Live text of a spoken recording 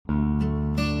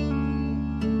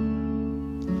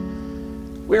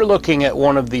We're looking at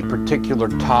one of the particular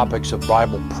topics of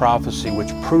Bible prophecy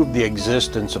which prove the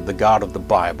existence of the God of the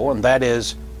Bible, and that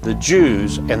is the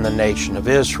Jews and the nation of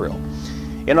Israel.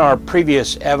 In our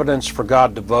previous Evidence for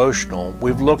God devotional,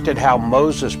 we've looked at how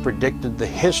Moses predicted the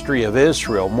history of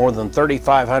Israel more than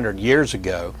 3,500 years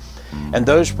ago, and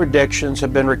those predictions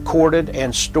have been recorded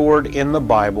and stored in the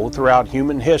Bible throughout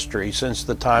human history since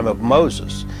the time of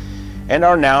Moses, and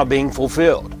are now being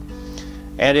fulfilled.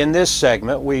 And in this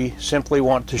segment, we simply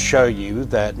want to show you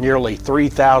that nearly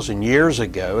 3,000 years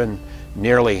ago, and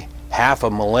nearly half a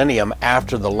millennium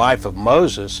after the life of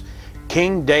Moses,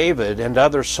 King David and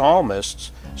other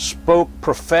psalmists spoke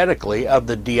prophetically of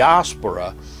the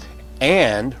diaspora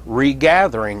and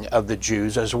regathering of the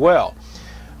Jews as well.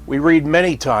 We read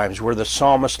many times where the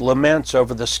psalmist laments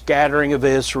over the scattering of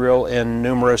Israel in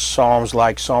numerous psalms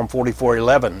like Psalm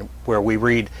 44:11, where we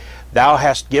read, "Thou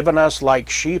hast given us like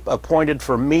sheep appointed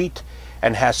for meat,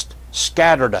 and hast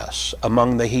scattered us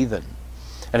among the heathen."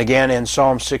 And again in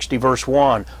Psalm 60 verse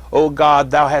 1, "O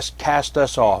God, thou hast cast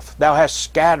us off, thou hast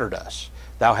scattered us,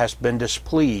 thou hast been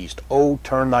displeased, O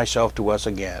turn thyself to us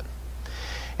again."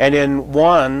 And in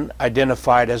one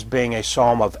identified as being a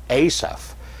psalm of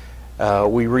Asaph,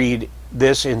 we read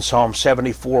this in Psalm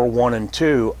 74, 1 and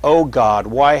 2, "O God,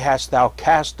 why hast thou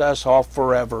cast us off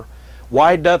forever?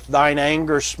 Why doth thine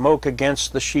anger smoke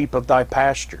against the sheep of thy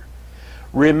pasture?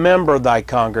 Remember thy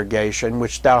congregation,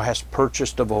 which thou hast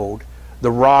purchased of old, the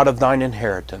rod of thine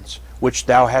inheritance, which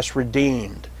thou hast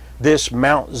redeemed, this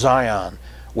Mount Zion,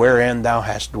 wherein thou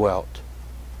hast dwelt."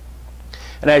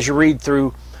 And as you read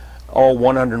through all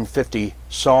 150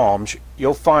 Psalms,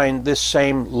 you'll find this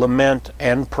same lament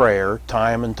and prayer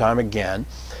time and time again.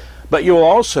 But you'll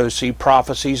also see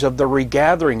prophecies of the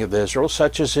regathering of Israel,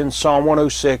 such as in Psalm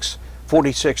 106,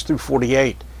 46 through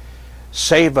 48.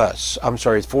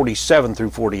 47 through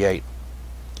 48.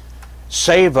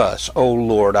 "Save us, O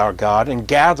Lord our God, and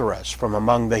gather us from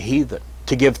among the heathen,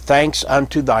 to give thanks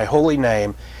unto thy holy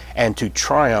name, and to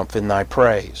triumph in thy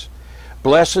praise.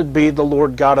 Blessed be the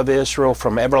Lord God of Israel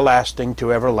from everlasting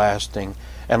to everlasting,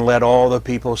 and let all the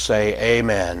people say,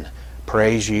 Amen.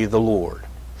 Praise ye the Lord."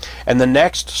 And the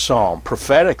next psalm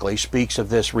prophetically speaks of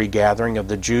this regathering of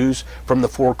the Jews from the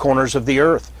four corners of the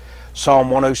earth.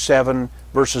 Psalm 107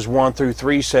 verses 1 through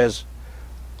 3 says,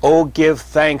 "O give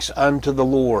thanks unto the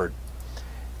Lord,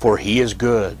 for he is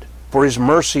good, for his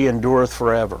mercy endureth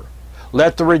forever.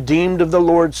 Let the redeemed of the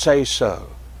Lord say so,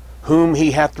 whom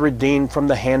he hath redeemed from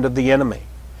the hand of the enemy,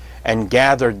 and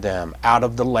gathered them out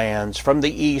of the lands, from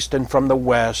the east and from the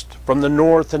west, from the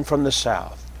north and from the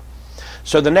south."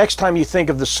 So the next time you think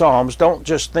of the Psalms, don't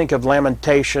just think of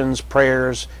lamentations,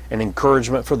 prayers, and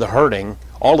encouragement for the hurting,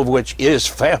 all of which is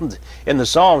found in the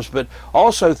Psalms, but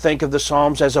also think of the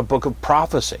Psalms as a book of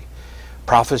prophecy.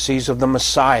 Prophecies of the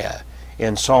Messiah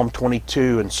in Psalm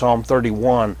 22 and Psalm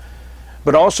 31,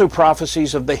 but also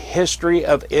prophecies of the history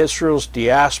of Israel's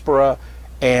diaspora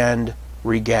and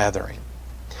regathering.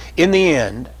 In the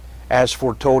end, as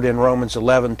foretold in Romans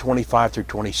 11, 25 through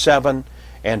 27,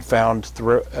 and found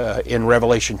in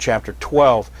Revelation chapter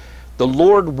 12, the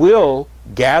Lord will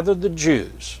gather the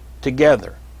Jews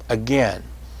together again,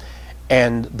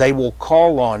 and they will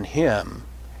call on him,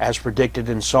 as predicted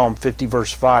in Psalm 50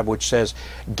 verse 5, which says,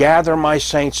 "Gather my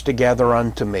saints together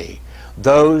unto me,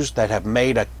 those that have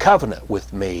made a covenant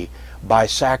with me by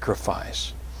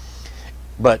sacrifice."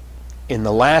 But in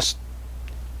the last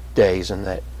days, in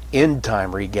that end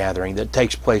time regathering that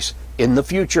takes place in the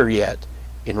future yet,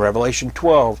 in Revelation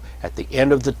 12, at the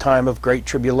end of the time of great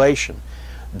tribulation,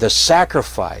 the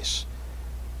sacrifice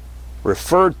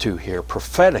referred to here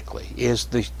prophetically is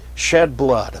the shed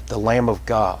blood of the Lamb of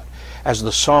God, as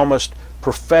the psalmist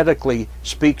prophetically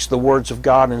speaks the words of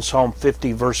God in Psalm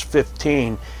 50 verse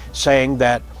 15, saying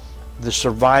that the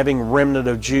surviving remnant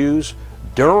of Jews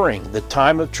during the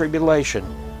time of tribulation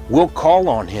will call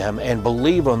on him and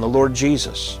believe on the Lord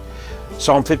Jesus.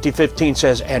 Psalm 50:15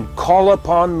 says, "And call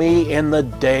upon me in the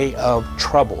day of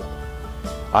trouble.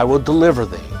 I will deliver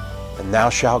thee, and thou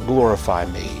shalt glorify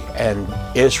me." And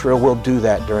Israel will do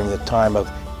that during the time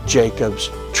of Jacob's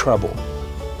trouble.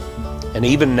 And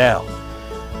even now,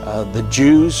 the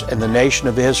Jews and the nation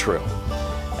of Israel,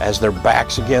 as their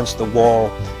backs against the wall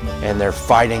and they're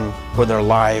fighting for their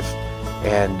life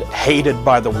and hated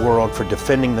by the world for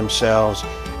defending themselves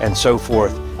and so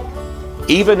forth,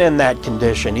 even in that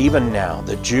condition, even now,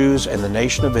 the Jews and the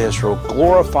nation of Israel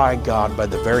glorify God by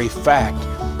the very fact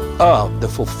of the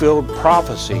fulfilled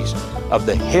prophecies of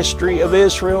the history of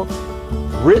Israel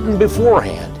written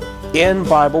beforehand in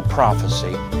Bible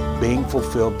prophecy being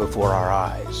fulfilled before our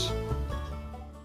eyes.